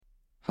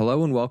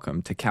Hello and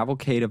welcome to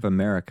Cavalcade of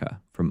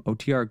America from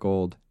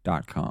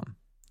OTRGold.com.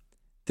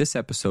 This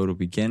episode will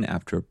begin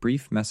after a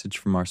brief message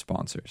from our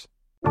sponsors.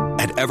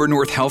 At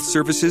Evernorth Health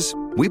Services,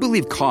 we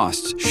believe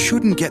costs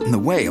shouldn't get in the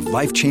way of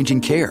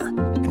life-changing care,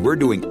 and we're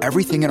doing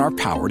everything in our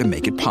power to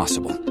make it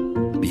possible.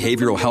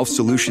 Behavioral health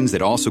solutions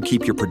that also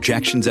keep your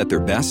projections at their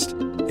best?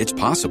 It's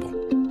possible.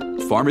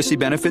 Pharmacy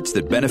benefits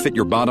that benefit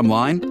your bottom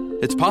line?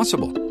 It's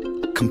possible.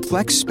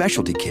 Complex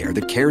specialty care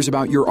that cares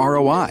about your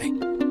ROI?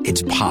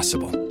 It's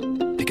possible.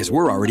 Because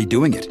we're already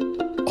doing it.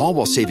 All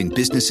while saving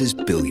businesses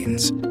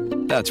billions.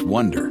 That's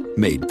Wonder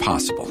made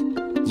possible.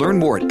 Learn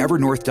more at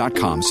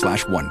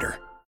evernorth.com/wonder.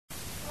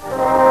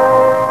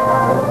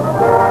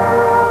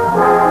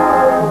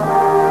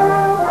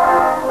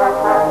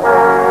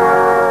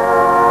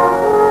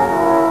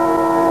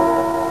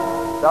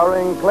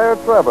 Starring Claire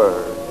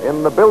Trevor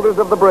in The Builders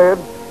of the Bridge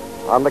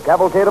on the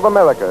Cavalcade of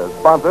America,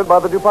 sponsored by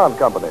the DuPont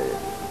Company,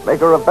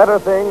 maker of better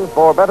things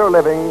for better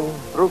living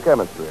through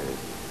chemistry.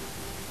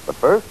 But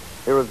first,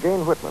 here is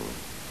Gene Whitman.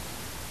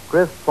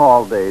 Crisp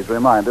fall days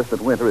remind us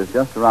that winter is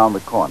just around the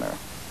corner.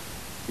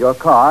 Your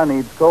car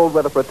needs cold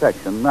weather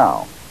protection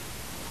now.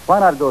 Why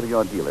not go to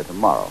your dealer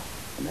tomorrow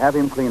and have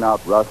him clean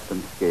out rust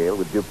and scale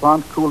with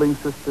DuPont Cooling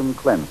System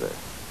Cleanser?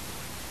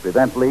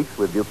 Prevent leaks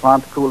with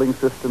DuPont Cooling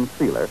System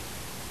Sealer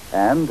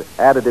and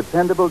add a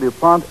dependable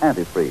DuPont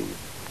antifreeze,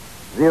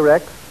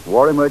 Zerex,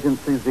 War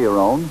Emergency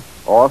Zerone,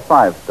 or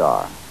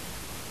 5-Star.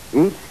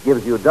 Each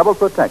gives you double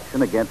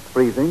protection against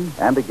freezing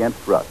and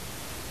against rust.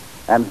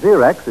 And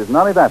Zerex is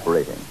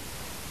non-evaporating.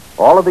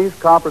 All of these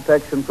car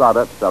protection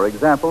products are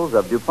examples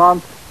of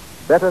DuPont's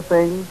better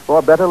things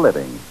for better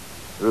living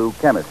through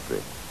chemistry.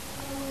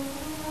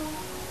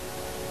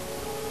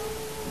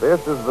 This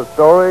is the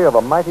story of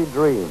a mighty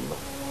dream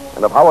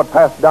and of how it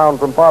passed down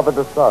from father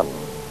to son,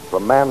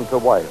 from man to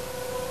wife,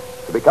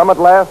 to become at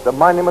last a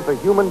monument to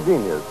human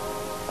genius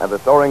and a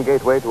soaring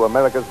gateway to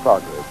America's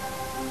progress.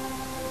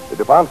 The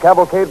DuPont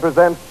Cavalcade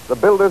presents The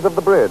Builders of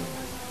the Bridge,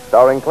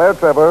 starring Claire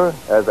Trevor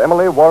as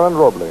Emily Warren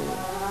Roebling.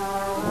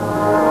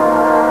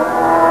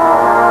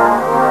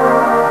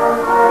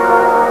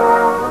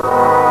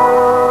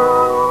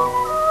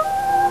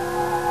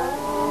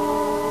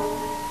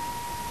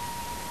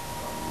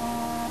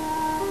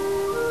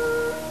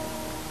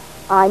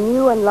 I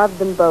knew and loved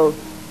them both,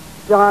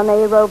 John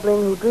A.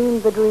 Roebling, who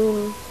dreamed the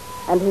dream,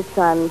 and his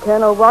son,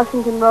 Colonel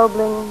Washington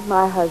Roebling,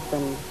 my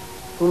husband,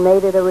 who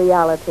made it a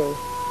reality.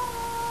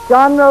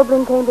 John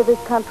Roebling came to this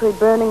country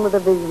burning with a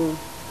vision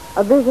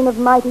of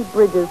mighty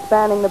bridges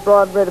spanning the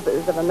broad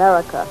rivers of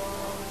America,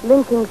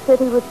 linking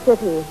city with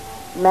city,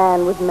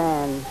 man with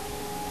man.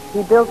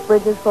 He built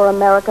bridges for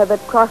America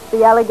that crossed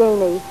the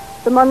Allegheny,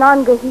 the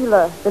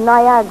Monongahela, the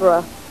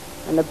Niagara,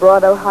 and the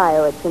broad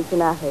Ohio at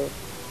Cincinnati.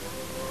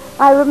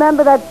 I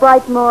remember that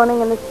bright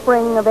morning in the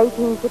spring of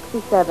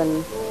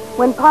 1867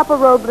 when Papa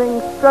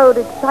Roebling strode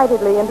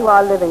excitedly into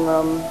our living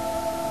room.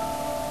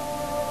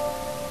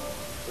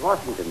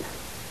 Washington,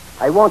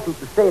 I want you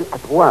to sail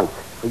at once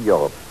for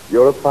Europe.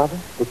 Europe, Father?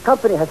 The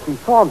company has been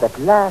formed at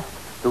last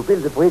to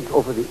build a bridge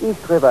over the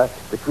East River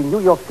between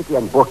New York City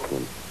and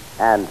Brooklyn.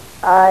 And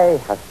I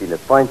have been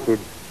appointed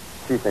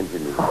chief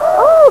engineer.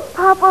 Oh,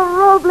 Papa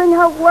Roebling,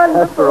 how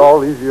wonderful. After all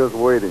these years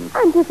waiting.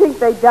 And to think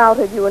they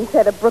doubted you and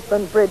said a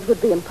Brooklyn bridge would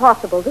be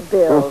impossible to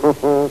build.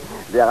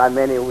 There are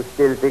many who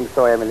still think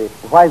so, Emily.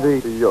 Why the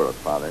Europe,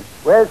 Father?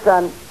 Well,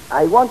 son,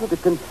 I want you to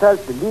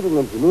consult the leading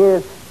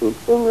engineers in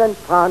England,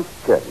 France,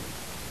 Germany.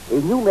 A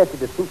new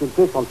method of sinking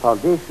caisson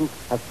foundations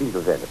has been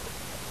developed.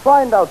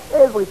 Find out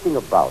everything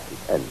about it,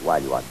 and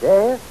while you are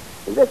there,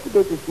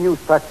 investigate this new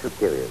structural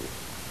material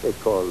they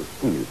call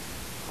steel.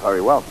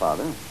 Very well,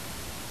 Father.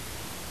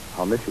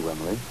 I'll miss you,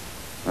 Emily.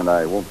 And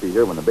I won't be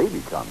here when the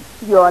baby comes.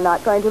 You're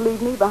not going to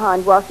leave me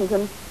behind,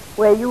 Washington.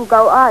 Where you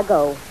go, I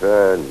go.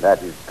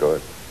 That is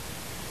good.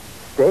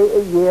 Stay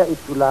a year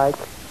if you like,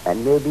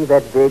 and maybe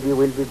that baby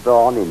will be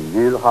born in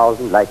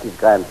Mühlhausen like his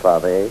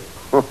grandfather, eh?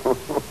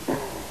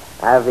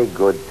 Have a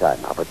good time.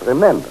 Now, but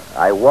remember,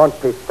 I want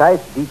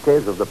precise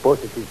details of the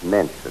processes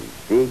mentioned.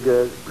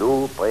 Figures,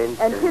 blueprints...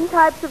 And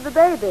tintypes of the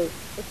baby,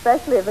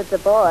 especially if it's a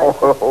boy.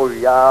 Oh,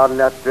 yeah,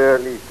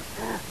 naturally.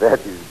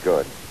 That is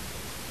good.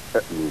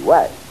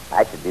 Meanwhile,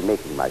 I should be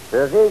making my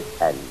surveys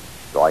and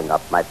drawing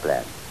up my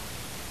plans.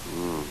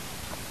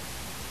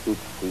 It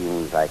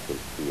seems I can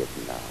see it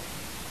now.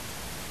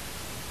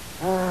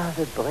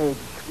 The bridge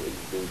will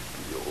be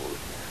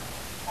beautiful.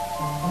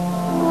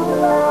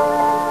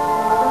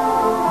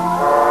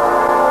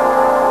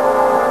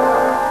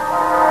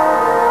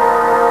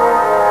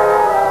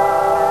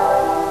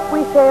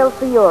 We sailed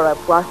for Europe,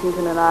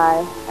 Washington and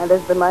I, and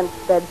as the months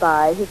sped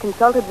by, he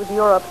consulted with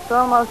Europe's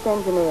foremost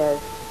engineers,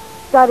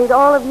 studied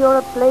all of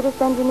Europe's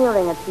latest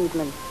engineering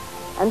achievements,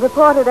 and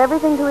reported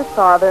everything to his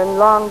father in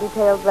long,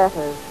 detailed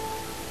letters.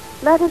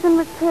 Letters in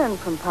return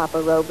from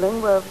Papa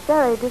Roebling were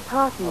very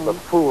disheartening. The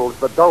fools,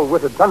 the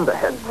dull-witted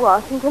dunderheads.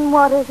 Washington,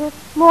 what is it?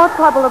 More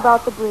trouble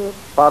about the bridge.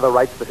 Father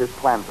writes that his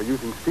plan for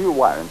using steel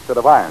wire instead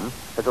of iron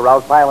has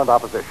aroused violent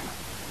opposition.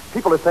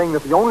 People are saying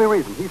that the only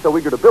reason he's so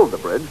eager to build the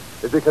bridge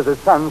is because his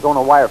sons own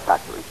a wire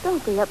factory.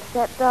 Don't be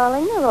upset,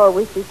 darling. There'll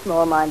always be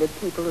small-minded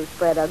people who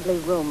spread ugly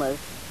rumors.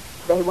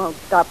 They won't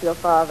stop your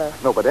father.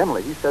 No, but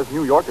Emily, he says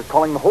New York is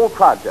calling the whole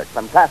project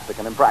fantastic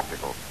and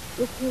impractical.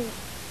 Is he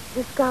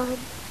discouraged?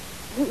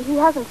 He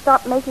hasn't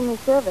stopped making his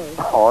surveys.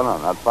 Oh, no,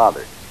 not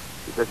Father.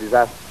 He says he's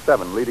asked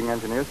 7 leading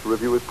engineers to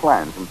review his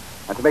plans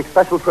and to make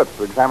special trips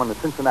to examine the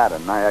Cincinnati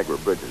and Niagara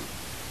bridges.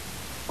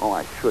 Oh,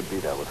 I should be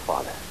there with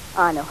Father.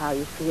 I know how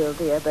you feel,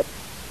 dear, but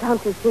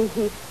don't you see,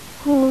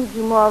 he needs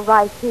you more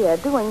right here,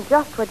 doing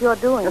just what you're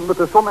doing. Yes, but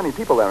there's so many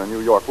people there in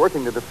New York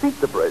working to defeat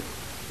the bridge,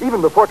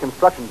 even before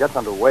construction gets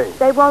underway.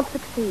 They won't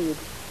succeed.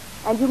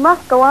 And you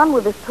must go on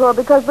with this tour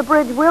because the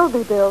bridge will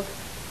be built.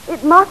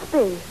 It must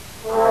be.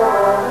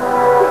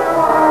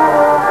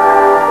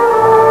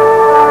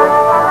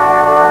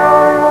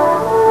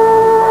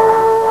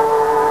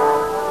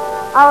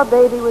 Our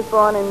baby was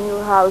born in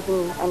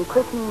Mulhausen and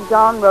christened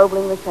John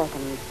Roebling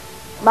II.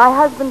 My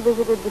husband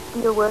visited the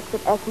steelworks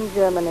at Essen,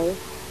 Germany,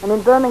 and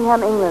in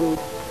Birmingham, England,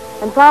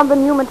 and found the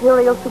new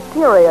material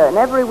superior in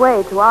every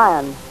way to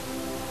iron.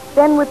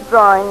 Then, with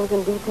drawings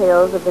and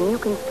details of the new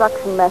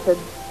construction methods,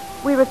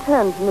 we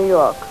returned to New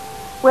York,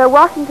 where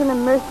Washington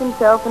immersed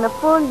himself in a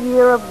full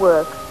year of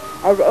work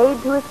as aid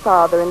to his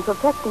father in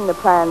perfecting the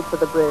plans for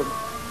the bridge.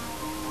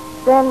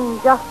 Then,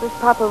 just as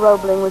Papa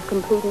Roebling was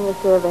completing the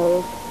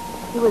surveys,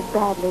 he was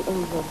badly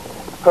injured.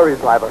 Hurry,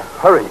 driver,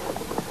 hurry.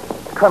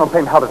 Colonel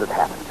Payne, how did it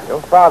happen? Your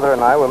father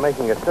and I were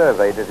making a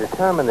survey to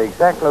determine the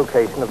exact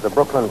location of the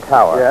Brooklyn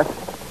Tower. Yes?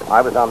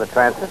 I was on the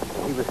transit.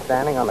 He was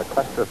standing on a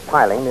cluster of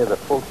piling near the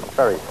Fulton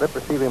ferry slip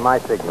receiving my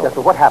signal. Yes,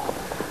 but what happened?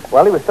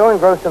 Well, he was so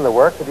engrossed in the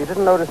work that he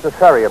didn't notice the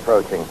ferry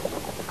approaching.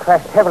 He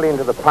crashed heavily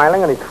into the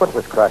piling and his foot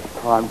was crushed.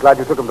 Oh, I'm glad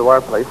you took him to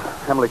our place.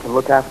 Emily can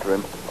look after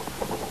him.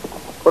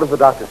 What does the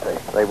doctor say?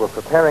 They were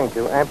preparing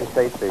to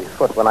amputate the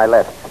foot when I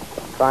left,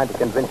 trying to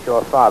convince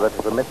your father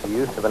to permit the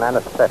use of an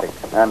anesthetic.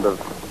 And, of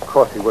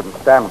course, he wouldn't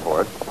stand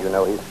for it. You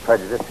know he's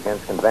prejudiced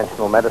against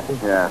conventional medicine?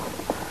 Yeah.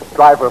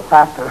 Driver,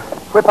 faster.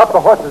 Whip up the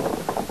horses.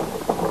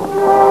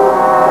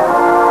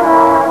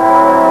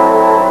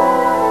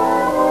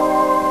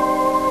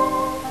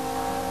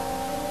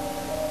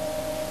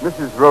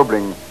 Mrs.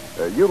 Roebling,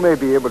 you may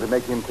be able to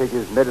make him take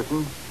his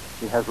medicine.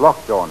 He has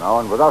lockjaw now,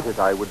 and without it,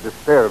 I would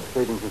despair of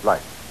saving his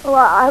life. Oh,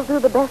 I'll do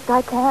the best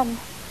I can.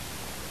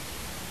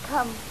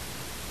 Come,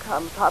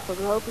 Papa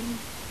Roebling.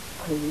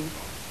 Please.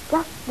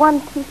 Just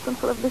 1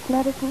 teaspoonful of this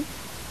medicine.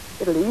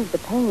 It'll ease the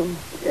pain.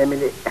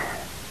 Emily,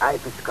 I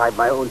prescribe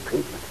my own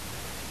treatment.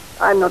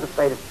 I'm not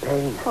afraid of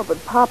pain. Oh,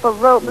 but Papa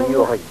Roebling...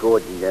 You're a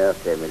good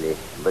nurse, Emily,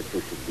 but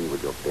you should be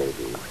with your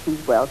baby.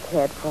 He's well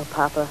cared for,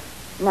 Papa.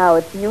 Now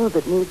it's you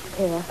that needs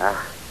care.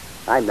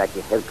 I'm like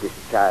a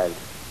helpless child.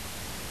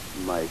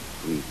 My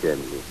sweet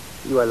Emily,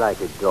 you are like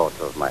a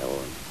daughter of my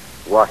own.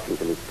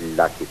 Washington is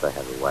lucky to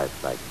have a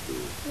wife like you.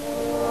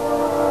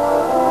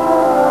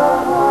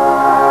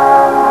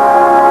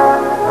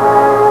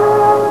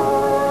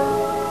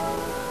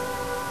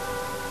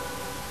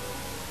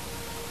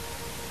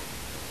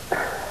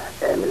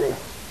 Emily.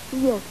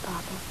 Yes,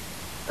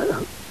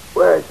 Papa.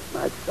 Where's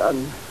my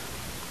son?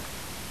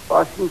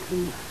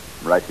 Washington.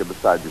 Right here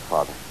beside you,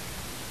 Father.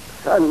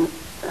 Son,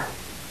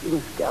 you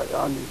must carry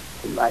on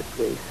in my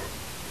place.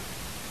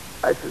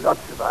 I shall not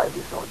survive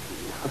this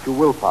ordeal. But you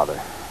will, Father.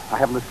 I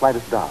haven't the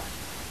slightest doubt.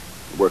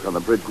 The work on the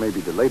bridge may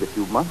be delayed a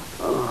few months.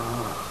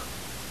 Oh,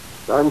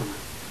 son,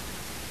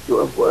 you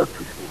have worked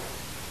with me.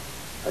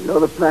 I know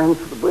the plans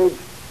for the bridge.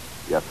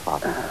 Yes,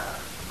 Father.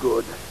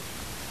 Good.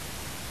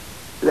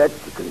 Let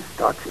the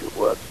construction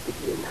work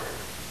begin.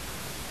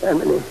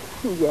 Emily.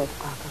 Yes,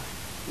 Papa.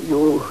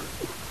 You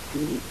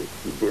see that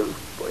he builds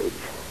the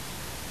bridge.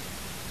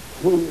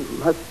 He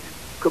must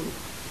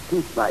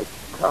complete my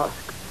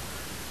task.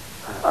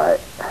 I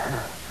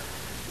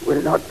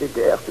will not be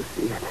there to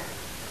see it.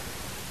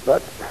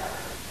 But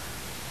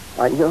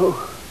I know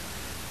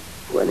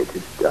when it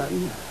is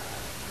done,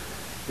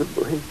 the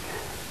bridge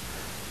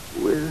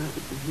will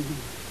be...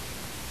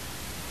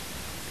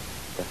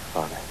 Yes,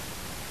 Father.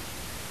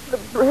 The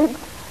bridge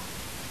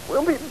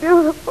will be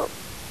beautiful.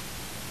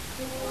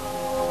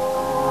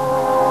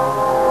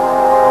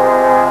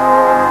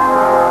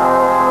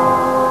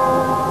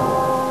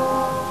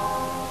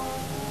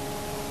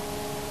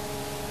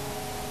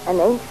 An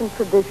ancient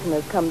tradition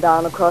has come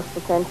down across the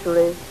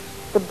centuries.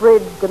 The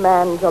bridge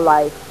demands a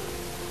life.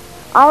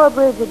 Our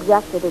bridge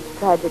exacted its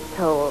tragic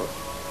toll.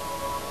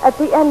 At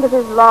the end of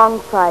his long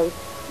fight,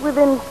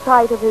 within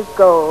sight of his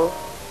goal,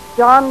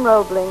 John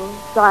Roebling,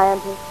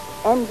 scientist,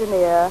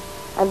 engineer,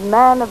 and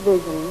man of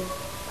vision,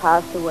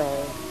 passed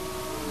away.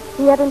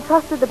 He had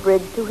entrusted the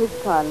bridge to his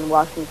son,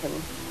 Washington,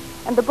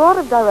 and the board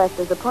of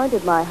directors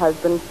appointed my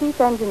husband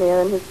chief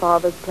engineer in his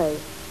father's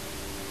place.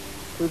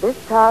 To this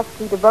task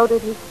he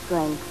devoted his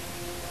strength,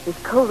 his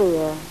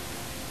career,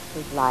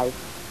 his life.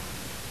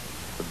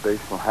 The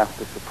base will have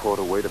to support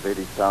a weight of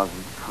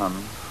 80,000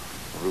 tons.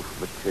 The roof of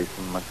the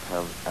casing must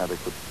have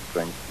adequate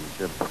strength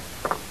and depth.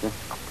 Yeah.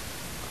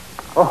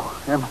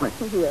 Oh, Emily.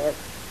 Yes.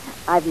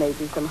 I've made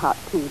you some hot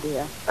tea,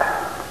 dear.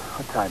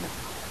 What time is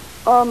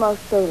it?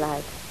 Almost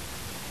daylight.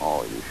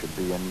 Oh, you should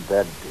be in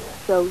bed, dear.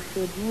 So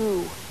should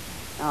you.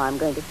 Now, I'm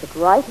going to sit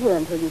right here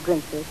until you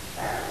drink this.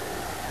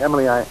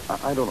 Emily, I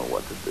don't know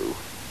what to do.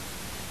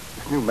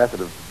 This new method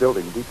of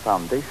building deep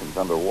foundations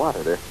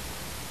underwater, there's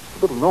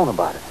little known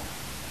about it.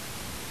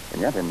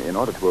 And yet, in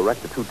order to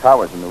erect the two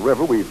towers in the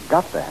river, we've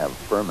got to have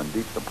firm and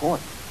deep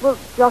support. Well,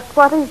 just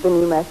what is the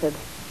new method?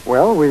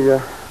 Well, we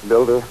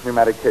build a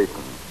pneumatic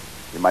casing.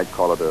 You might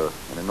call it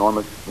an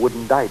enormous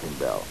wooden diving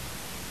bell.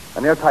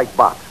 An airtight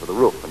box with a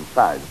roof and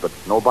sides, but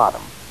no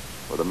bottom,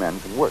 where the men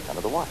can work under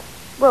the water.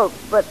 Well,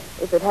 but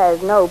if it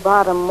has no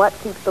bottom, what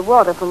keeps the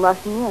water from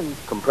rushing in?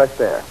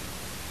 Compressed air,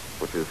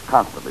 which is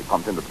constantly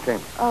pumped into the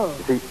chamber. Oh.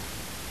 You see,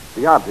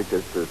 the object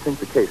is to sink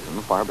the casing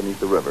far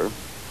beneath the river,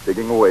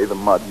 digging away the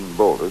mud and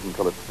boulders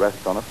until it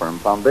rests on a firm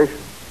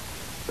foundation.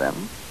 Then,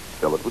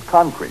 fill it with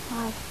concrete.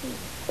 Oh, I see.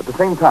 At the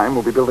same time,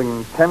 we'll be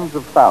building tens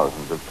of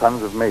thousands of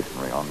tons of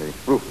masonry on the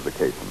roof of the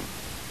casing.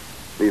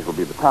 These will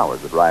be the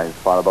towers that rise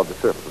far above the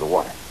surface of the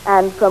water.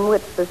 And from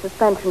which the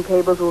suspension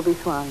cables will be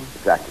swung.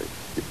 Exactly.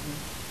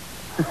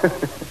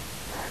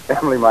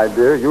 Emily, my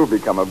dear, you'll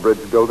become a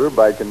bridge builder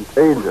by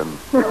contagion.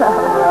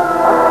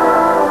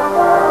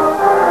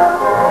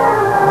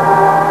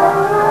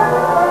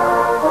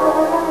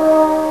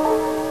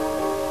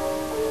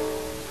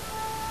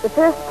 The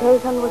first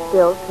caisson was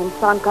built and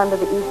sunk under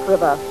the East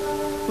River.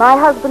 My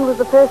husband was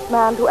the first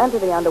man to enter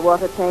the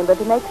underwater chamber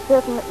to make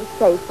certain it was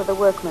safe for the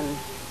workmen.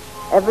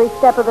 Every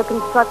step of the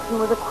construction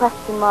was a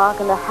question mark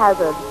and a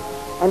hazard,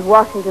 and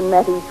Washington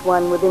met each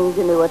one with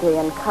ingenuity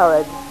and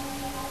courage.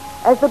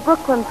 As the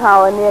Brooklyn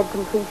Tower neared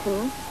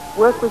completion,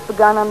 work was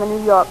begun on the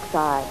New York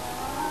side.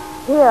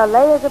 Here,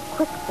 layers of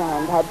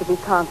quicksand had to be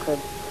conquered,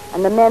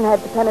 and the men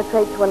had to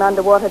penetrate to an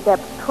underwater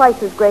depth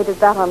twice as great as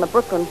that on the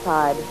Brooklyn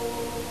side.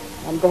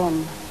 And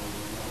then,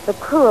 the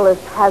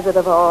cruelest hazard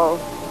of all,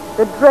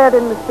 the dread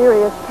and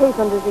mysterious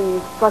caisson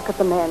disease struck at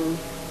the men,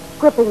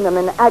 gripping them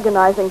in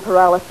agonizing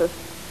paralysis.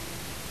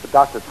 But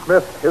Dr.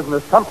 Smith, isn't there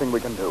something we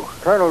can do?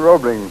 Colonel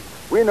Roebling,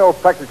 we know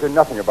practically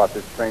nothing about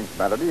this strange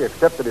malady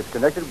except that it's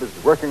connected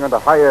with working under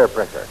high air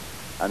pressure,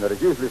 and that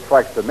it usually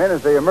strikes the men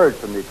as they emerge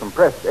from the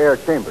compressed air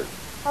chambers.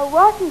 Oh,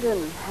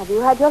 Washington, have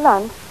you had your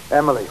lunch?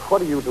 Emily,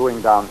 what are you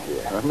doing down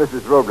here?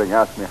 Mrs. Roebling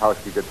asked me how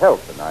she could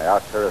help, and I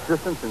asked her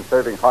assistance in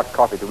serving hot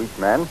coffee to each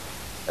man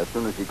as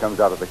soon as he comes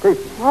out of the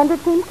casing. And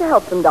it seems to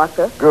help them,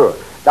 Doctor. Good.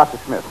 Dr.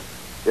 Smith,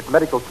 if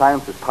medical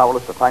science is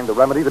powerless to find the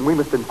remedy, then we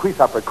must increase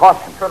our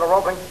precautions. Colonel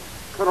Roebling.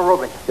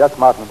 Yes,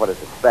 Martin, what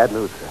is it? Bad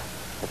news, sir.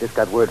 I just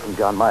got word from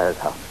John Myers'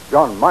 house.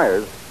 John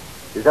Myers?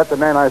 Is that the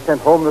man I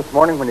sent home this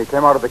morning when he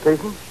came out of the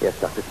casing? Yes,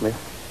 Dr. Smith.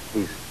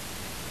 He's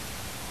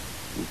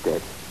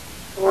dead.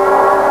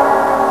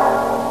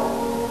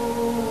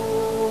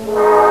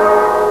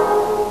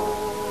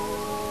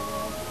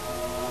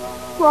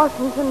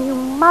 Washington, you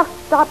must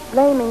stop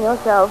blaming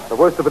yourself. The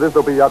worst of it is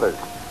there'll be others.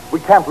 We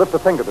can't lift a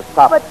finger to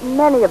stop it. But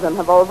many of them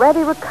have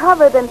already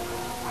recovered, and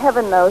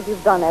heaven knows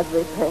you've done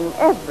everything.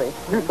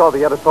 You saw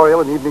the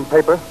editorial in the evening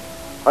paper?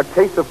 A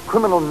case of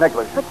criminal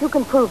negligence. But you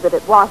can prove that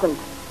it wasn't.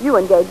 You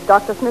engaged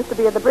Dr. Smith to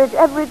be at the bridge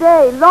every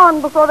day, long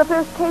before the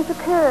first case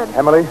occurred.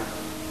 Emily,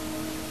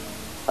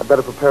 I'd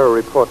better prepare a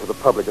report to the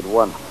public at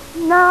once.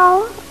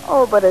 Now?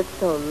 Oh, but it's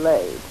so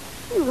late.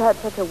 You've had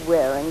such a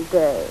wearing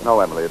day. No,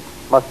 Emily, it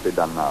must be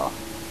done now.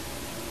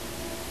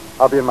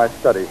 I'll be in my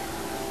study.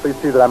 Please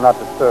see that I'm not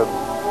disturbed.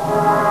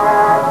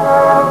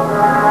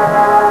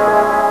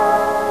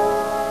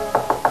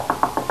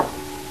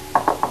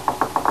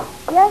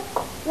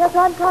 Yes,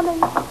 I'm coming.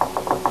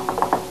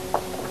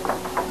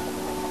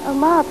 Oh,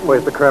 Martin.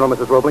 Where's the colonel,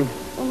 Mrs. Roebling?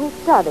 In his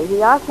study.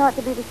 He asked not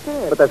to be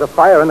disturbed. But there's a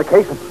fire in the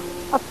casing.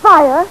 A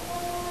fire?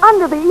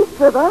 Under the East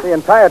River? The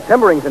entire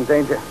timbering's in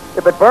danger.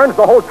 If it burns,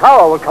 the whole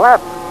tower will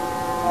collapse.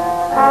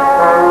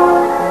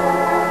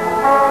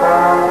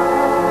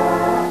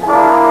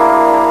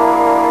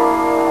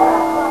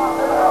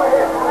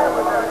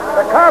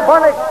 The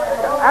carbonic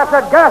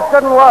acid gas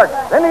didn't work.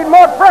 They need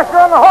more pressure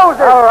on the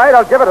hoses. All right,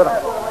 I'll give it to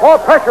them. More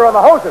pressure on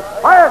the hoses.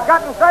 Fire's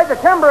got inside the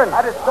timbering.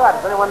 How did it start?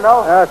 Does anyone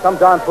know? Some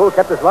darn fool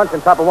kept his lunch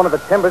on top of one of the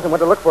timbers and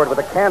went to look for it with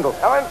a candle.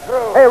 Coming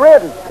through. Hey,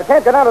 Reardon, you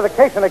can't get out of the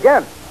casing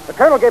again. The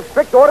colonel gave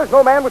strict orders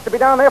no man was to be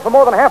down there for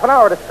more than half an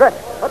hour at a stretch.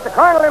 But the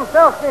colonel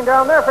himself's been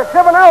down there for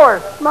 7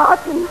 hours.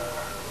 Martin,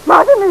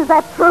 is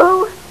that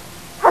true?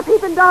 Has he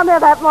been down there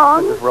that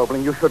long? Mrs.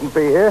 Roebling, you shouldn't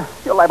be here.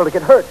 You're liable to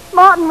get hurt.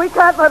 Martin, we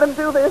can't let him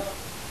do this.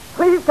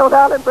 Please go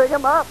down and bring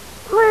him up.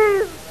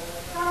 Please.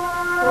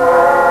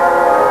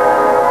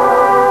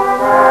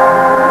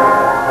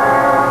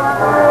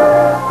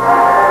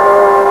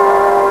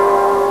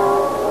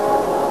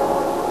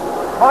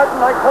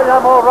 Martin, I tell you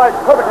I'm all right,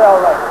 perfectly all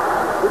right.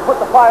 We put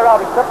the fire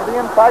out except for the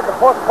inside, the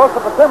fourth close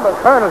up the timbers.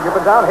 Colonel, you've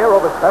been down here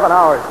over 7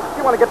 hours.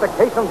 You want to get the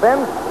casing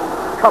bend?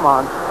 Come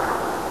on.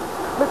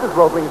 Mrs.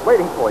 Roebling's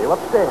waiting for you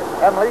upstairs.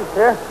 Emily,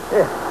 here?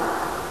 Here.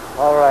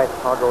 All right,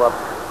 I'll go up.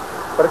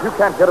 But if you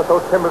can't get at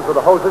those timbers with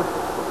the hoses,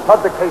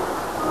 plug the casing.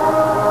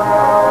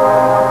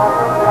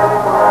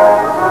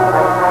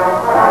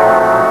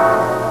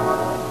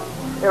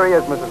 Here he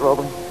is, Mrs.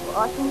 Roebling.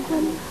 Washington.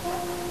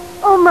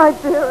 Oh, my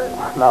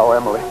dearest. Now,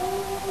 Emily,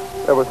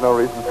 there was no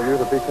reason for you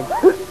to be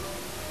concerned.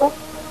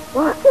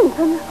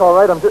 Washington. It's all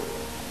right, I'm just...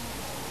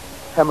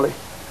 Emily.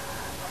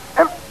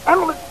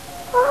 Emily!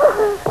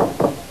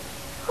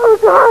 Oh,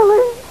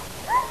 darling.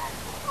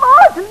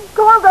 Martin,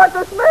 call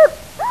Dr. Smith.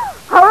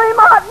 Hurry,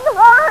 Martin,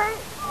 hurry.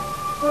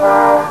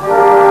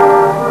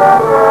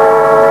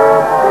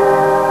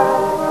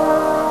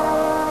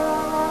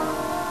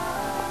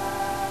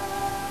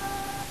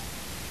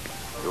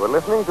 You are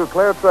listening to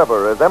Claire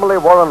Trevor as Emily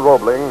Warren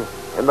Roebling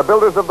in The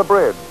Builders of the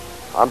Bridge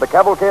on the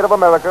Cavalcade of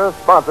America,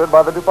 sponsored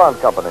by the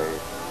DuPont Company,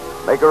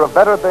 maker of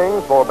better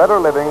things for better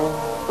living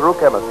through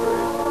chemistry.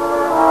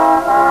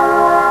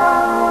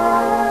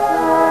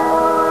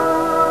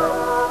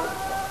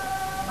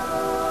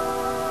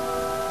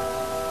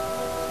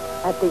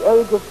 At the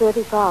age of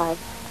 35,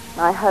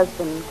 my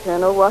husband,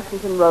 Colonel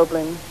Washington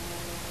Roebling,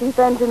 chief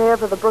engineer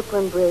for the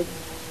Brooklyn Bridge,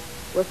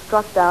 was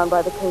struck down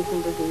by the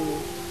Cason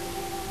disease.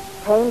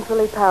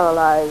 Painfully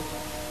paralyzed,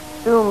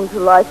 doomed to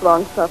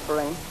lifelong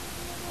suffering.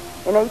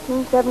 In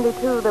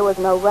 1872, there was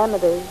no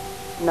remedy,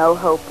 no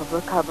hope of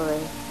recovery.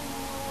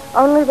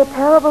 Only the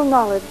terrible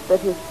knowledge that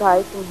his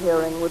sight and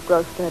hearing would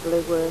grow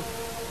steadily worse,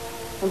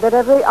 and that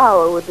every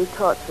hour would be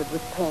tortured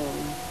with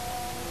pain.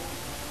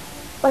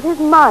 But his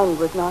mind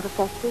was not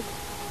affected.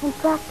 In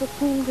fact, it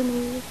seemed to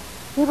me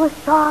he was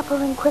sharper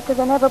and quicker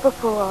than ever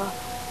before,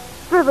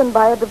 driven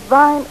by a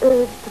divine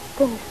urge to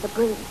finish the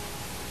bridge.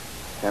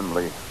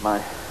 Emily,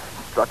 my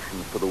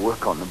instructions for the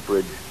work on the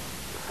bridge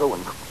are so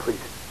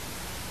incomplete.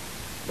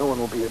 No one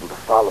will be able to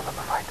follow them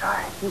if I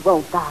die. You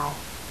won't die,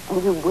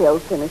 and you will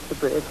finish the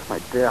bridge. My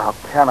dear, how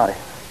can I?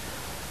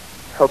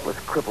 Helpless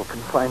cripple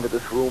confined to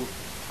this room,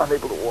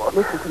 unable to walk.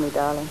 Listen to me,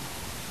 darling.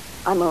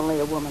 I'm only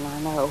a woman,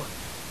 I know.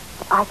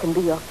 But I can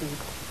be your feet,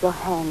 your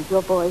hands,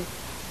 your voice.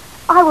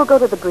 I will go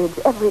to the bridge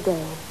every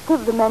day,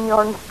 give the men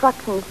your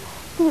instructions,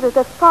 see that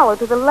they're followed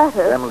to the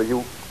letter. Emily,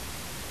 you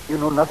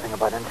know nothing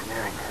about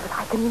engineering. But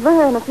I can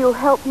learn if you'll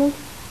help me.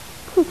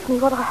 Teach me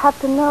what I have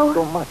to know.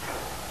 So much.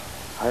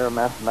 Higher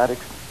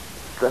mathematics,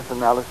 stress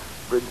analysis,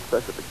 bridge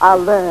specifications. I'll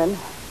learn,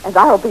 and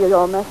I'll be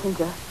your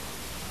messenger.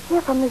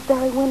 Here from this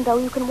very window,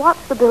 you can watch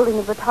the building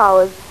of the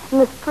towers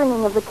and the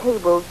stringing of the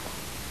cables.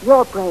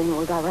 Your brain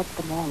will direct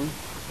the men.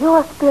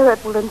 Your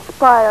spirit will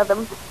inspire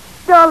them.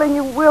 Darling,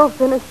 you will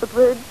finish the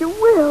bridge. You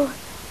will.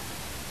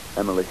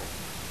 Emily,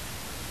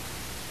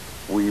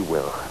 we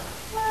will.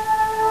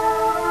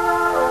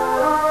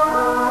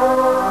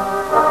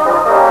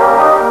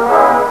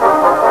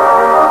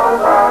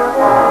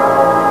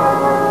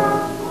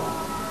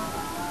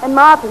 And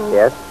Martin.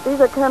 Yes?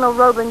 These are Colonel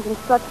Roebling's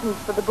instructions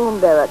for the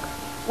boom barracks.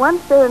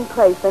 Once they're in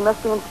place, they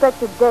must be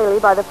inspected daily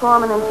by the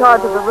foreman in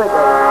charge of the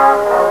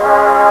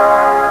rigger.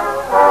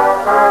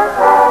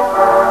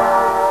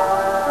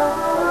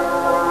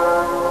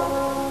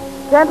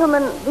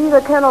 Gentlemen, these are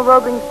Colonel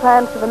Roebling's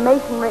plans for the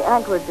masonry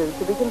anchorages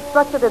to be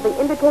constructed at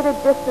the indicated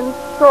distance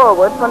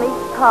shoreward from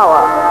each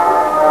tower.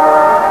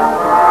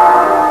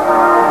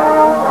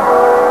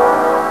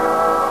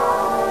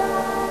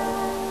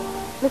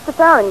 Mr.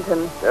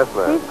 Farrington. Yes,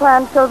 ma'am. These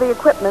plans show the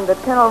equipment that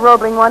Colonel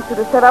Roebling wants you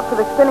to set up for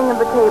the spinning of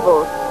the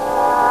cables.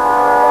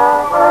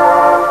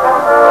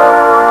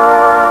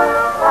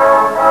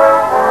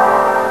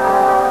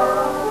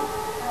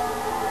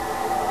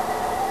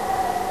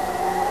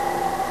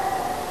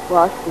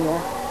 Wash,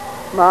 dear.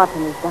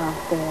 Martin is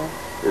downstairs.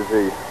 Is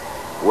he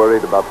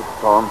worried about the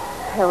storm?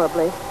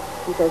 Terribly.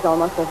 He says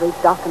almost every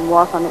dock and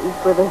wharf on the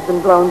East River has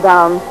been blown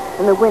down,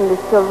 and the wind is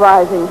still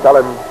rising. Tell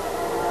him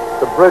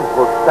the bridge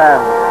will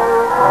stand.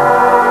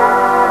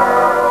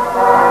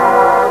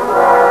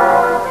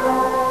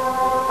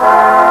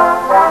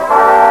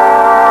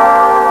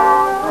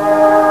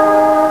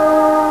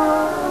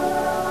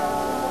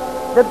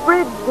 The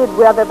bridge did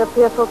weather the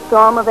fearful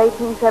storm of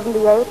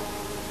 1878,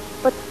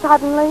 but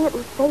suddenly it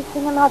was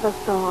facing another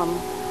storm,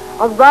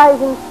 a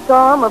rising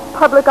storm of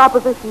public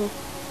opposition.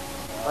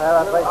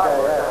 Well,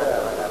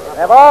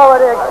 they've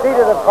already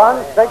exceeded the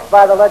funds fixed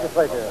by the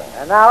legislature,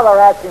 and now they're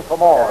asking for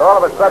more. And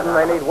all of a sudden,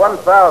 they need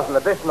 1,000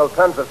 additional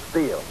tons of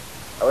steel.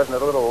 Now, isn't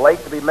it a little late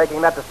to be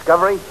making that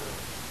discovery?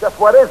 Just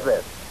what is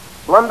this?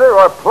 Blunder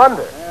or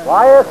plunder?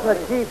 Why isn't the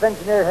chief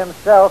engineer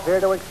himself here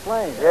to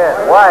explain?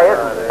 Yes, why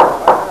isn't it?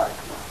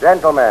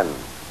 Gentlemen,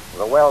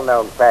 the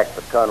well-known fact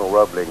that Colonel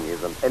Roebling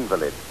is an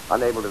invalid,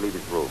 unable to leave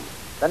his room.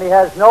 Then he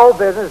has no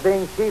business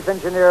being chief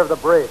engineer of the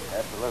bridge.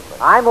 Absolutely.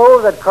 I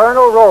move that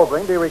Colonel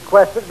Roebling be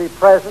requested to be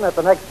present at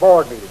the next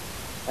board meeting,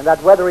 and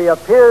that whether he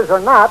appears or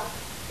not,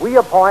 we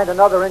appoint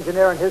another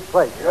engineer in his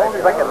place. I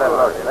second that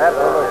motion.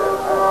 Absolutely.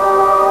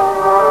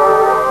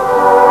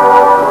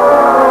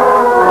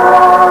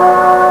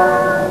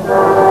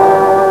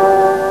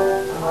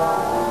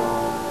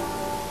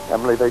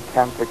 Emily, they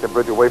can't take the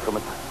bridge away from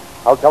us.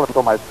 I'll tell them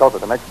so myself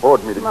at the next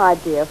board meeting. My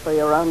dear, for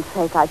your own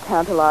sake, I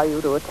can't allow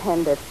you to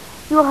attend it.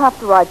 You'll have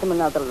to write them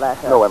another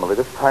letter. No, Emily,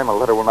 this time a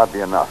letter will not be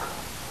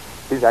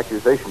enough. These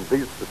accusations,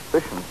 these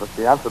suspicions must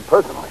be answered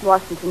personally.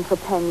 Washington, for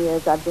 10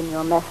 years I've been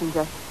your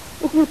messenger.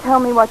 If you tell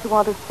me what you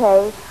want to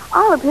say,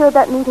 I'll appear at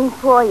that meeting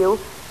for you.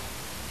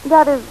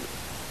 That is,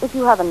 if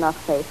you have enough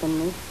faith in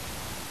me.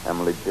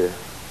 Emily, dear,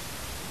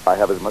 I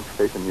have as much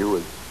faith in you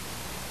as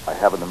I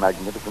have in the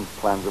magnificent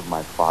plans of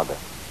my father.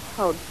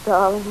 Oh,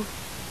 darling.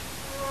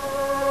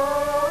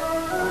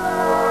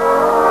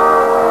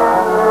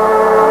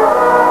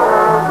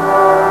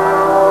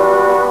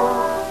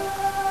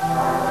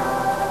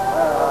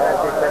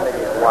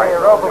 Hey,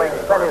 Roebling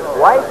sent his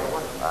wife?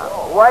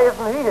 Why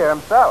isn't he here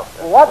himself?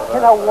 What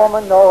can a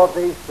woman know of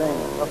these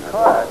things? Of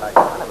course.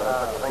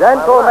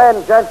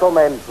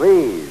 Gentlemen,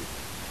 please.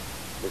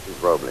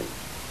 Mrs. Roebling.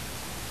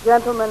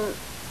 Gentlemen,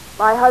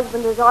 my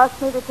husband has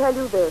asked me to tell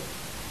you this.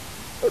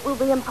 It will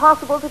be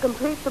impossible to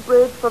complete the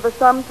bridge for the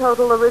sum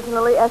total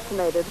originally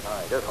estimated.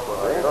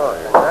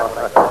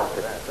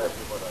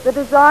 The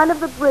design of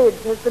the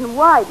bridge has been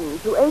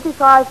widened to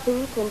 85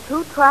 feet and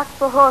 2 tracks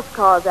for horse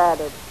cars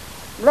added.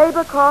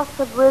 Labor costs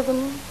have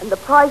risen, and the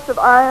price of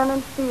iron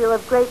and steel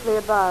have greatly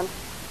advanced.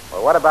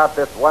 Well, what about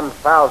this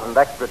 1,000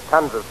 extra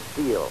tons of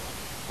steel?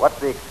 What's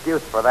the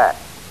excuse for that?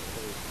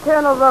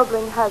 Colonel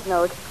Roebling has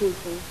no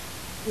excuses.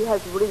 He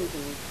has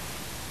reasons.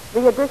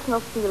 The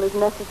additional steel is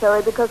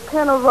necessary because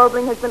Colonel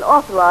Roebling has been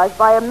authorized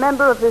by a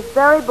member of this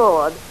very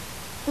board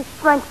to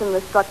strengthen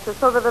the structure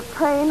so that a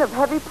train of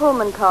heavy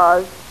Pullman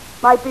cars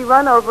might be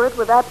run over it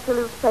with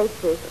absolute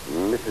safety.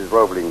 Mrs.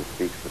 Roebling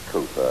speaks the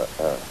truth.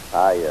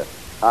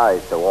 I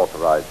so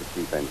authorize the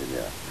chief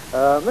engineer.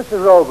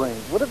 Mrs. Roebling,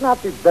 would it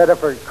not be better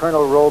for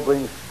Colonel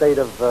Roebling's state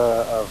of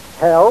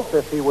health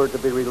if he were to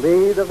be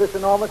relieved of this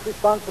enormous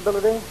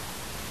responsibility?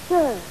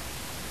 Sir,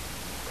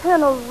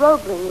 Colonel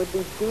Roebling would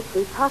be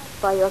deeply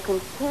touched by your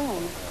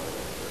concern.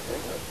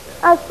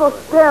 As for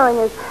sparing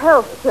his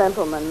health,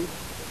 gentlemen,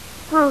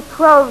 through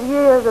 12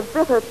 years of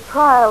bitter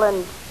trial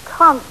and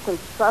constant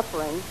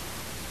suffering,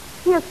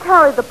 he has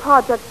carried the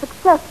project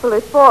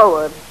successfully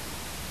forward.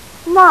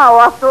 Now,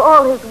 after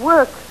all his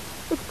work,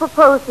 it's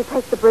proposed to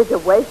take the bridge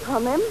away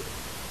from him,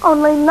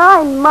 only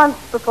 9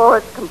 months before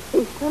its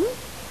completion.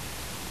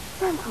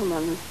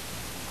 Gentlemen,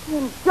 the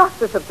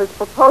injustice of this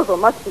proposal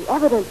must be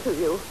evident to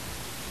you.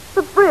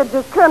 The bridge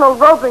is Colonel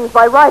Roebling's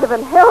by right of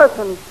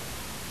inheritance,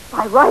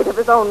 by right of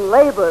his own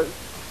labors,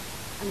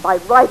 and by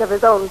right of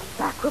his own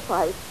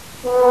sacrifice.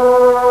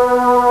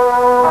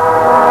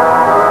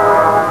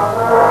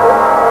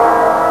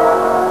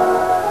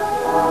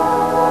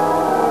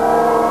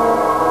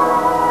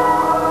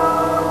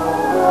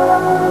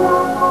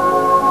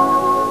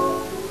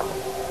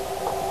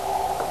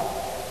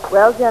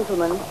 Well,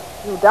 gentlemen,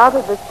 you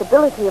doubted the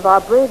stability of our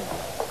bridge.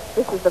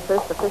 This is the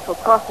first official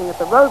crossing at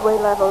the roadway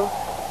level.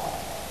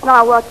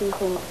 Now, what do you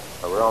think?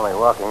 Well, we're only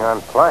walking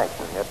on planks,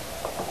 and yet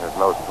there's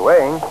no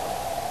swaying.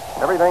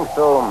 Everything's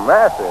so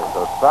massive,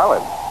 so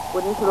solid.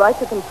 Wouldn't you like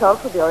to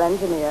consult with your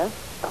engineer?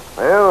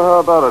 Well, how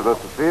about it,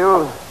 Mr.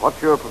 Field?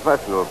 What's your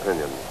professional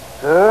opinion?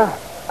 Sir,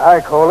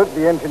 I call it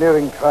the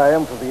engineering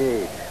triumph of the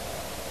age.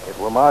 It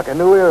will mark a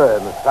new era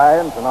in the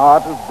science and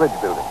art of bridge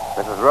building.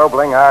 Mrs.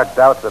 Roebling, our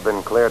doubts have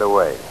been cleared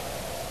away.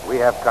 We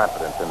have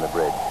confidence in the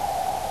bridge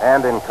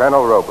and in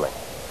Colonel Roebling.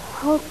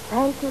 Oh,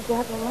 thank you,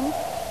 gentlemen.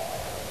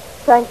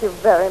 Thank you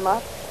very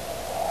much.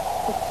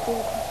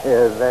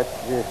 That's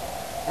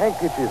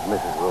handkerchief,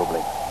 Mrs.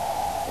 Roebling.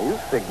 Are you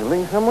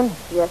signaling someone?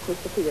 Yes,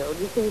 Mr. Field.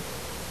 You see,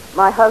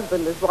 my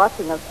husband is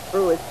watching us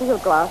through his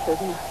field glasses,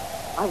 and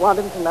I want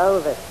him to know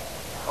that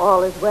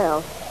all is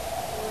well.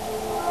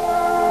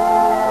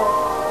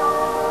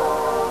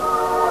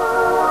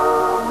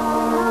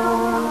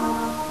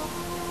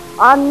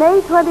 On May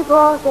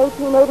 24th,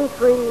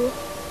 1883,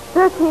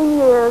 13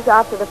 years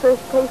after the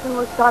first station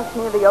was sunk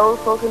near the old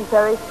Fulton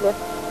Ferry slip,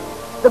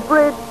 the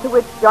bridge to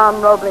which John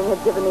Roebling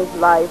had given his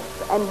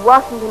life and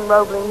Washington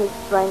Roebling his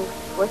strength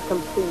was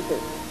completed.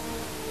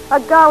 A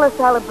gala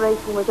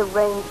celebration was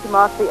arranged to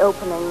mark the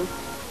opening,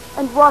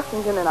 and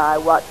Washington and I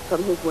watched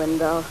from his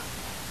window.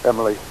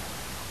 Emily,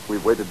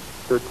 we've waited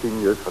 13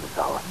 years for this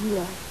hour.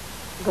 Yes.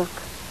 Look,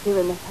 here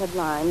in the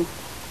headlines.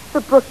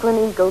 The Brooklyn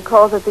Eagle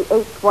calls it the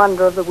 8th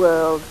wonder of the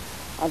world,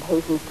 and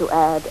hastens to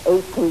add,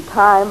 8th in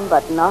time,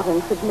 but not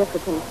in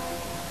significance.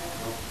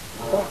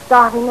 They're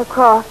starting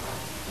across.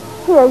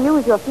 Here,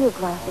 use your field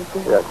glasses,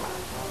 dear. Yes.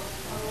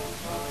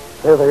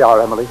 There they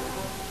are, Emily.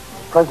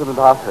 President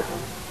Arthur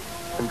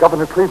and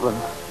Governor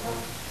Cleveland.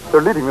 They're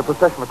leading the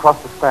procession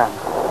across the span.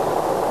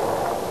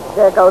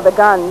 There go the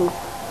guns.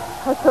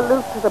 A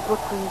salute to the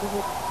Brooklyn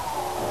Bridge.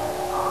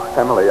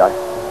 Emily, I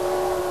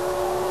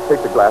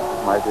take the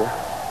glasses, my dear.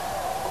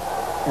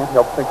 Can't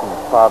help thinking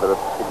of Father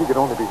if he could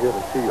only be here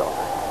to see all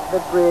this. The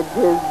bridge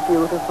is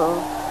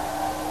beautiful.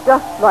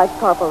 Just like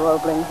Papa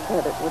Roebling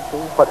said it would be.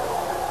 What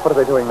are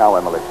they doing now,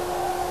 Emily?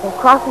 They're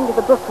crossing to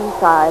the Brooklyn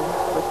side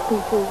with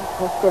speeches,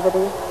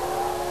 festivities.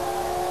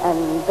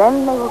 And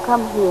then they will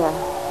come here,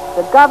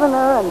 the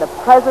Governor and the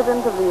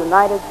President of the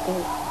United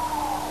States.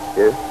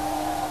 Here?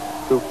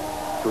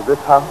 To this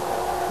house?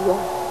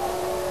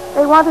 Yes.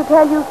 They want to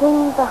tell you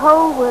things the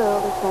whole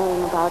world is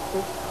saying about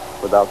you.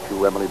 Without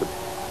you, Emily, the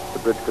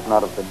bridge could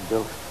not have been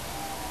built.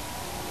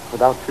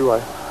 Without you,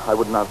 I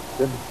would not have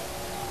been.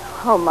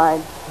 Oh, my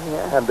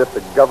dear. And if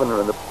the Governor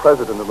and the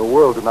President of the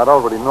world do not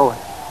already know it,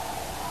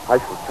 I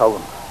shall tell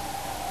them.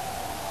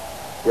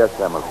 Yes,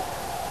 Emily.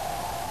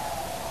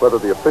 Whether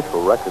the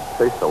official records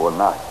say so or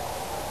not,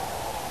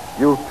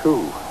 you,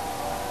 too,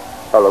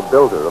 are a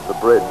builder of the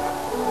bridge.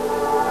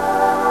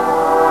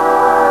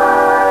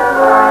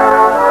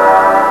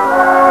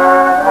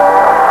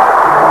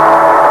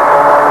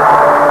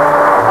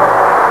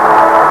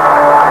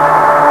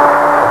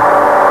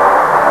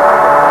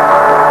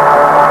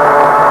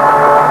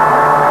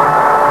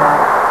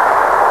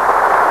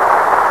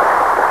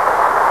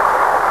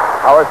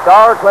 Our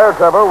star, Claire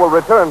Trevor, will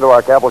return to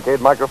our cavalcade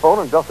microphone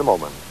in just a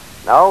moment.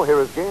 Now, here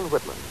is Gene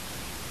Whitman.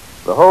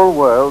 The whole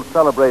world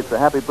celebrates a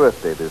happy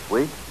birthday this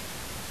week.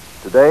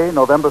 Today,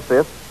 November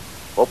 5th,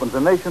 opens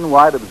a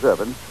nationwide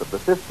observance of the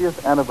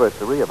 50th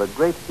anniversary of a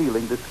great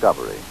healing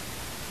discovery,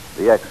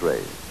 the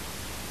X-rays.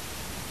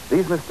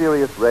 These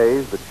mysterious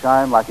rays that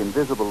shine like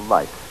invisible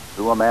light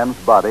through a man's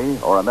body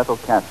or a metal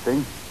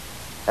casting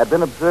had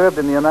been observed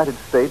in the United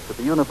States at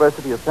the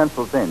University of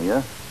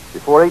Pennsylvania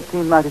before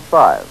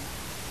 1895.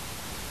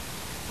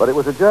 But it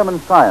was a German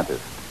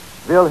scientist,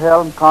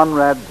 Wilhelm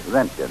Conrad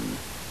Röntgen,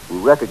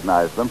 who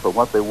recognized them for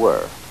what they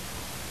were.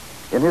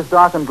 In his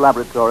darkened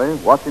laboratory,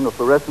 watching a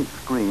fluorescent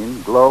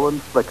screen glow and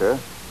flicker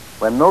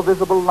when no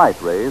visible light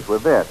rays were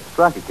there to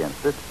strike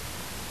against it,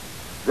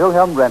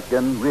 Wilhelm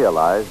Röntgen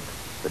realized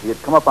that he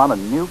had come upon a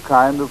new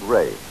kind of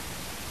ray.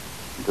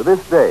 And to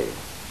this day,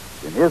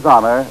 in his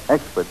honor,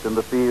 experts in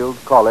the field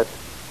call it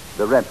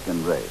the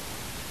Röntgen ray.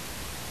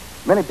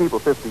 Many people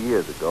 50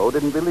 years ago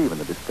didn't believe in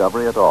the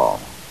discovery at all.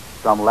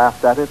 Some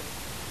laughed at it,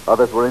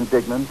 others were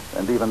indignant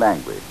and even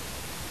angry.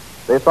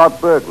 They thought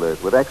burglars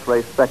with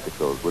X-ray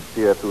spectacles would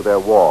peer through their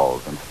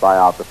walls and spy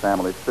out the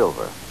family's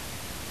silver.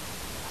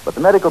 But the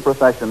medical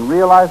profession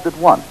realized at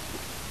once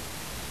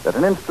that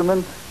an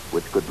instrument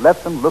which could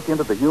let them look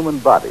into the human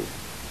body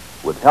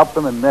would help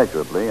them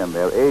immeasurably in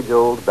their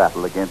age-old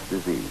battle against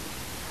disease.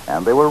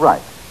 And they were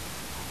right.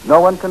 No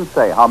one can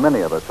say how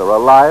many of us are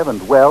alive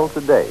and well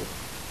today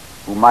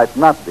who might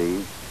not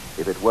be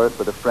if it weren't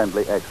for the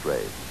friendly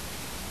X-rays.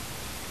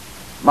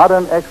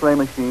 Modern X-ray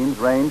machines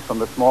range from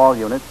the small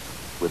units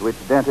with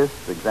which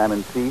dentists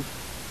examine teeth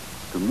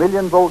to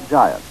million-volt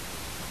giants,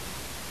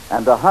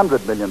 and a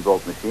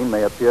 100-million-volt machine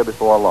may appear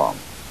before long.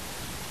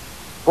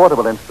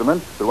 Portable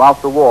instruments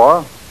throughout the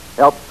war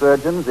helped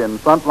surgeons in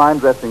frontline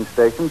dressing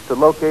stations to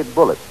locate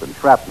bullets and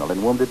shrapnel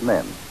in wounded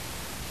men.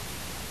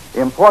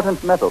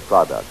 Important metal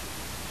products,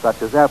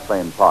 such as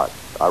airplane parts,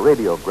 are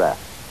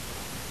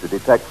radiographed to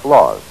detect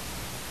flaws.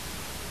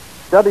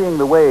 Studying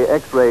the way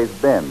X-rays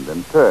bend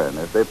and turn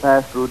as they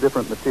pass through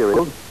different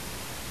materials,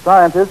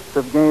 scientists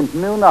have gained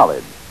new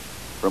knowledge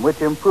from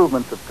which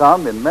improvements have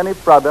come in many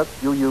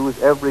products you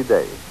use every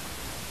day.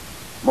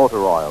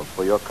 Motor oils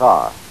for your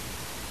car,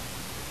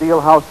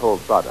 steel household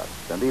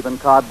products, and even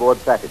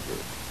cardboard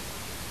packages.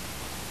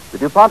 The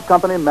DuPont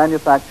Company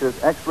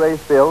manufactures X-ray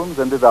films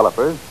and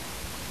developers,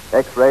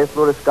 X-ray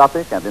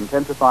fluoroscopic and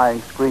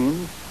intensifying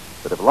screens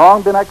that have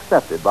long been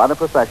accepted by the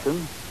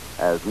profession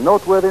as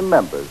noteworthy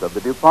members of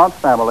the DuPont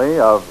family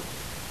of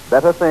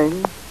better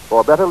things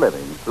for better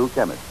living through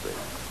chemistry.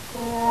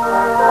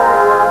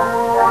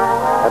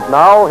 And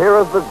now, here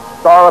is the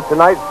star of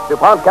tonight's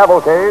DuPont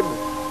Cavalcade,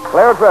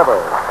 Claire Trevor.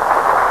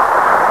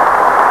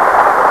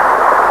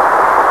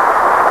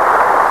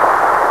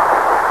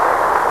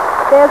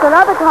 There's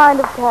another kind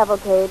of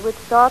cavalcade which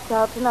starts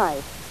out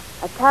tonight.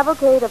 A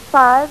cavalcade of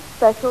 5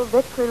 special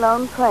Victory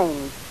Loan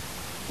trains,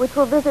 which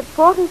will visit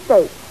 40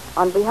 states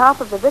on behalf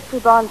of the Victory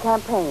Bond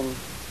campaign.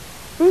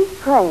 These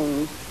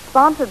trains,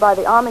 sponsored by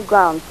the Army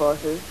Ground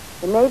Forces,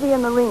 the Navy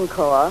and Marine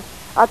Corps,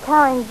 are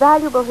carrying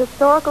valuable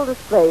historical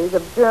displays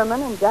of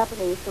German and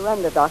Japanese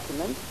surrender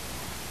documents,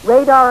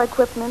 radar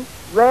equipment,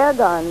 rare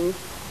guns,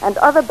 and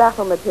other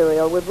battle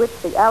material with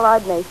which the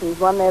Allied nations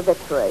won their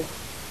victory.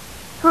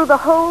 Through the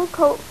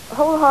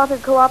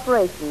wholehearted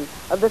cooperation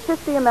of the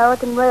 50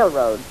 American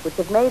railroads which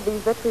have made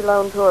these Victory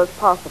Loan tours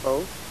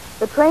possible,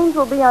 the trains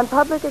will be on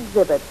public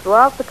exhibit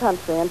throughout the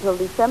country until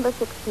December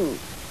 16th.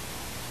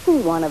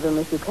 See one of them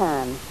if you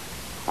can.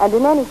 And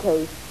in any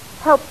case,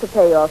 help to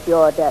pay off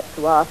your debt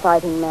to our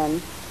fighting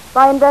men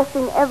by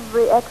investing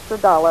every extra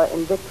dollar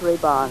in victory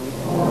bonds.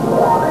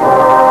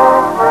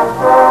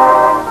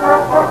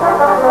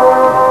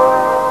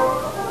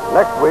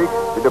 Next week,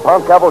 the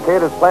DuPont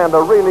Cavalcade has planned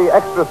a really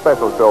extra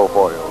special show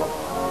for you.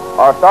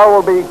 Our star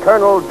will be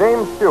Colonel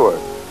James Stewart.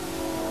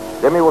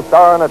 Jimmy will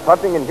star in a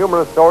touching and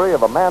humorous story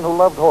of a man who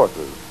loved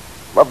horses.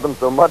 Loved them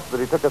so much that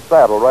he took a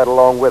saddle right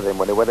along with him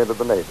when he went into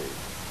the Navy.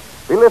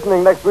 Be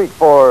listening next week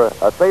for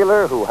A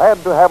Sailor Who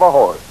Had to Have a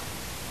Horse,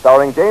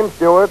 starring James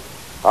Stewart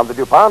on the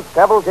DuPont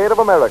Cavalcade of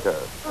America.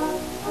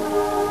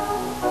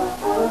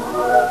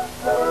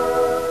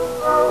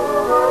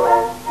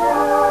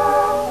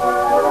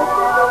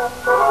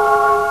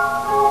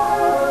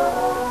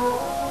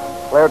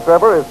 Claire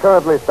Trevor is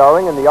currently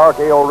starring in the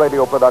RKO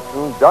radio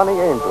production Johnny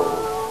Angel.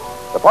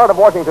 The part of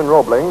Washington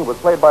Roebling was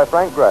played by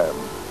Frank Graham.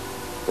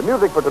 The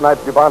music for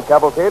tonight's DuPont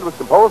Cavalcade was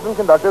composed and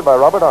conducted by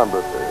Robert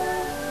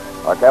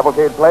Armbruster. Our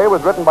cavalcade play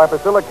was written by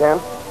Priscilla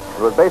Kent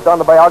and was based on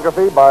the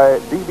biography by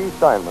D.B.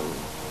 Steinman.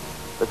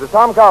 This is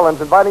Tom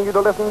Collins inviting you to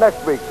listen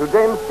next week to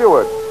James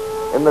Stewart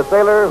in The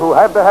Sailor Who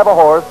Had to Have a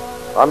Horse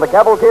on the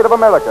Cavalcade of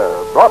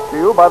America, brought to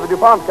you by the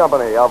DuPont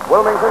Company of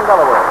Wilmington,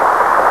 Delaware.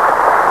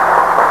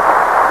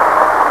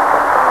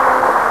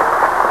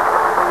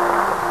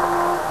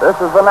 This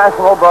is the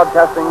National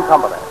Broadcasting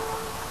Company.